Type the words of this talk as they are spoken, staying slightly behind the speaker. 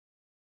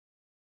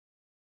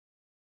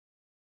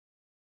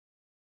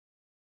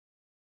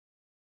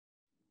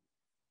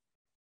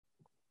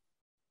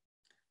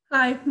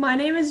Hi, my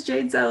name is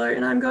Jade Zeller,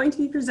 and I'm going to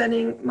be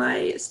presenting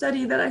my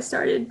study that I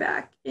started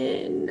back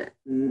in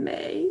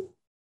May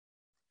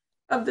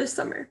of this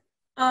summer.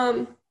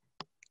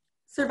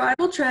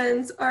 Survival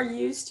trends are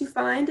used to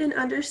find and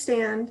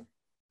understand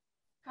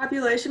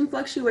population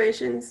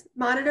fluctuations,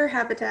 monitor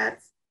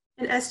habitats,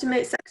 and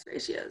estimate sex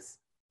ratios.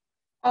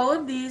 All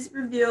of these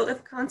reveal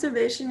if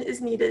conservation is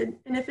needed,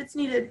 and if it's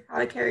needed, how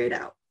to carry it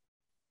out.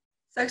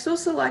 Sexual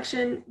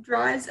selection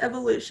drives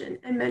evolution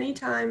and many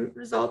times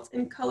results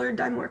in color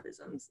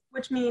dimorphisms,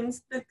 which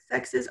means the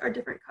sexes are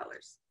different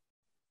colors.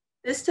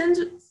 This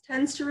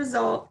tends to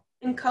result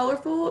in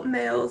colorful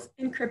males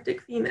and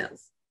cryptic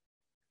females.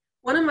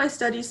 One of my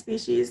study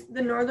species,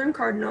 the northern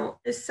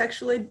cardinal, is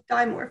sexually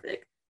dimorphic,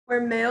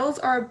 where males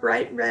are a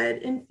bright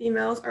red and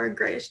females are a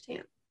grayish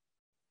tan.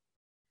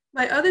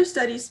 My other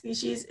study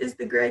species is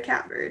the gray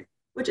catbird,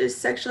 which is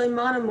sexually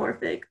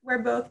monomorphic, where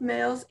both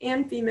males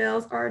and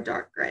females are a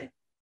dark gray.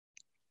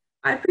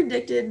 I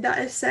predicted that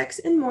if sex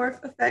and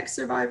morph affects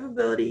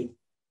survivability,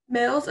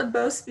 males of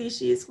both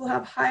species will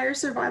have higher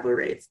survival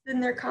rates than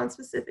their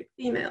conspecific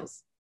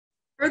females.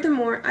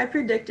 Furthermore, I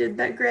predicted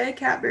that gray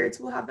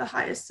catbirds will have the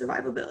highest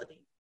survivability.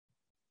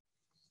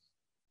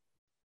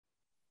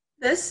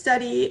 This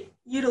study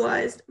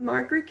utilized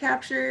mark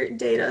recapture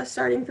data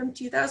starting from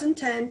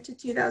 2010 to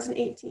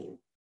 2018,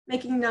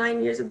 making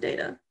 9 years of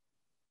data.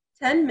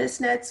 10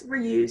 mistnets were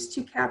used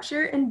to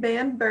capture and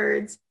band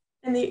birds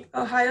in the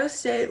Ohio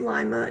State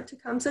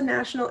Lima-Tecumseh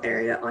National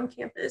Area on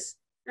campus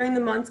during the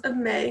months of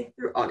May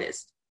through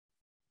August.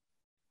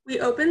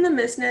 We opened the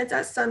mistnets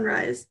at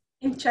sunrise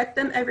and checked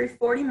them every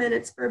 40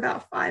 minutes for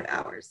about 5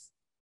 hours.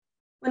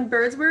 When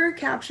birds were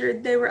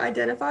captured, they were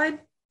identified,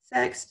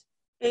 sexed,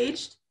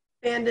 aged,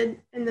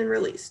 banded, and then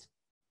released.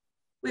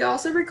 We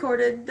also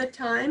recorded the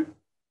time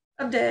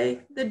of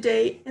day, the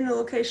date, and the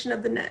location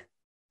of the net.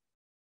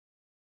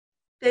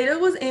 Data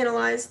was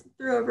analyzed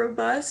through a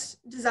robust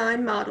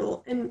design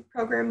model in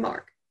program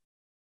MARC.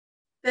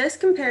 This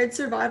compared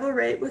survival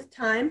rate with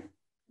time,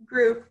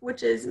 group,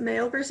 which is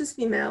male versus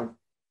female,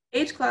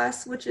 age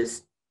class, which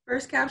is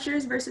first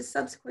captures versus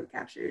subsequent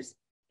captures,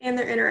 and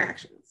their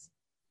interactions.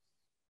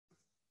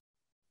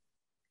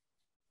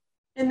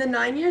 In the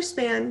 9-year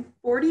span,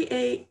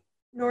 48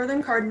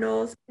 northern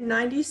cardinals and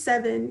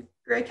 97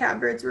 gray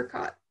catbirds were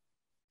caught.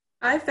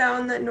 I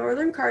found that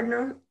northern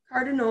cardinal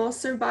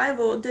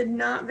survival did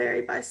not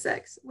vary by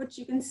sex, which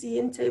you can see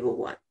in Table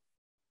 1.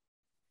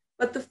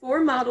 But the 4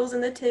 models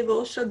in the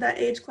table showed that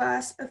age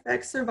class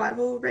affects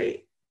survival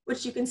rate,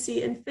 which you can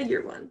see in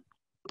Figure 1.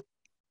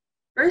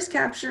 First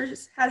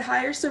captures had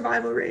higher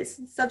survival rates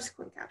than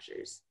subsequent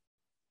captures.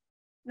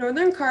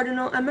 Northern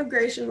cardinal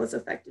emigration was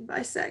affected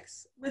by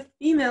sex, with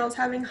females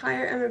having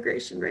higher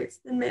emigration rates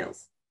than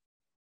males.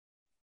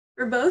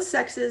 For both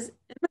sexes,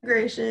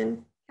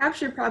 immigration,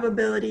 capture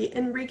probability,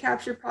 and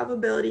recapture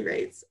probability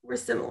rates were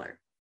similar.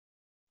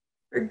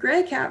 For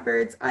gray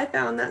catbirds, I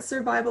found that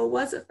survival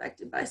was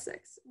affected by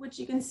sex, which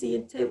you can see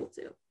in Table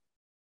 2.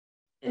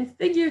 In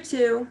Figure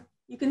 2,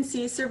 you can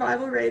see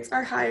survival rates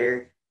are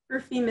higher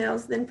for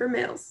females than for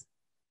males.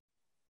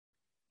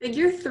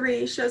 Figure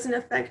 3 shows an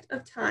effect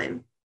of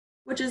time,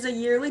 which is a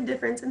yearly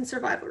difference in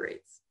survival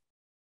rates.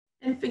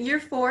 And Figure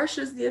 4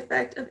 shows the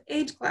effect of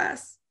age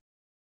class,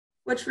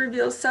 which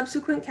reveals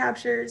subsequent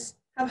captures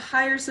have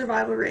higher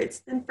survival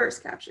rates than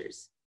first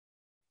captures.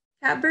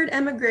 Catbird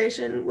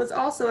emigration was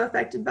also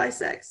affected by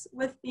sex,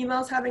 with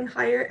females having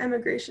higher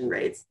emigration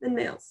rates than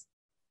males.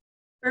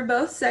 For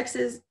both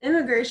sexes,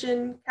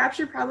 immigration,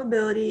 capture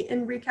probability,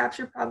 and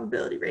recapture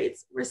probability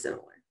rates were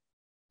similar.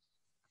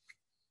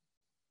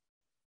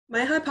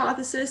 My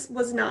hypothesis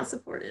was not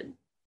supported.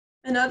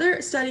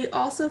 Another study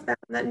also found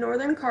that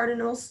northern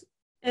cardinal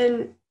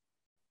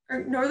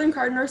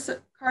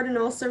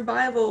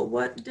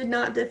survival did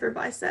not differ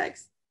by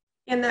sex,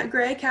 and that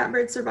gray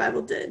catbird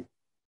survival did.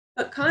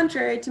 But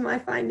contrary to my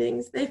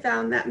findings, they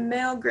found that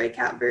male gray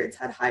catbirds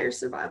had higher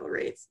survival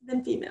rates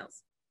than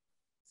females.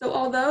 So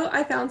although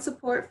I found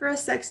support for a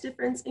sex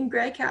difference in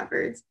gray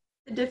catbirds,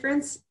 the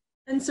difference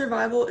in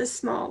survival is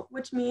small,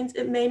 which means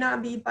it may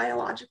not be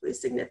biologically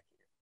significant.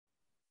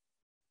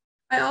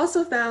 I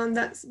also found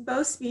that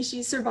both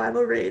species'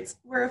 survival rates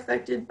were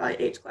affected by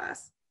age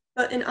class,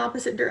 but in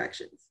opposite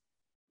directions.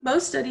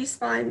 Most studies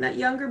find that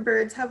younger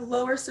birds have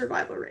lower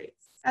survival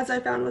rates, as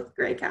I found with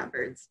gray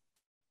catbirds.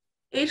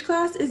 Age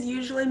class is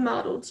usually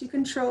modeled to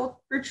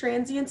control for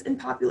transients in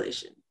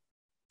population.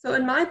 So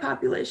in my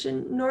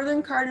population,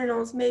 northern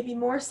cardinals may be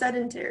more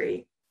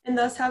sedentary and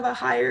thus have a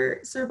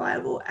higher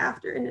survival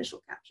after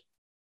initial capture.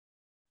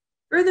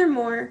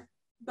 Furthermore,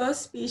 both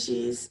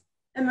species'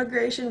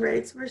 immigration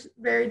rates were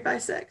varied by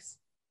sex.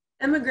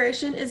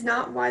 Immigration is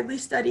not widely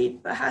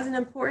studied, but has an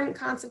important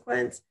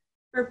consequence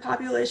for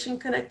population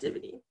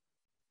connectivity.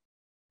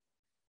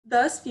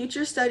 Thus,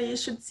 future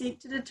studies should seek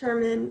to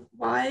determine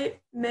why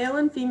male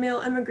and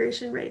female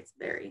immigration rates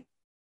vary.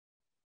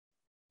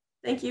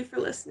 Thank you for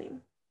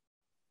listening.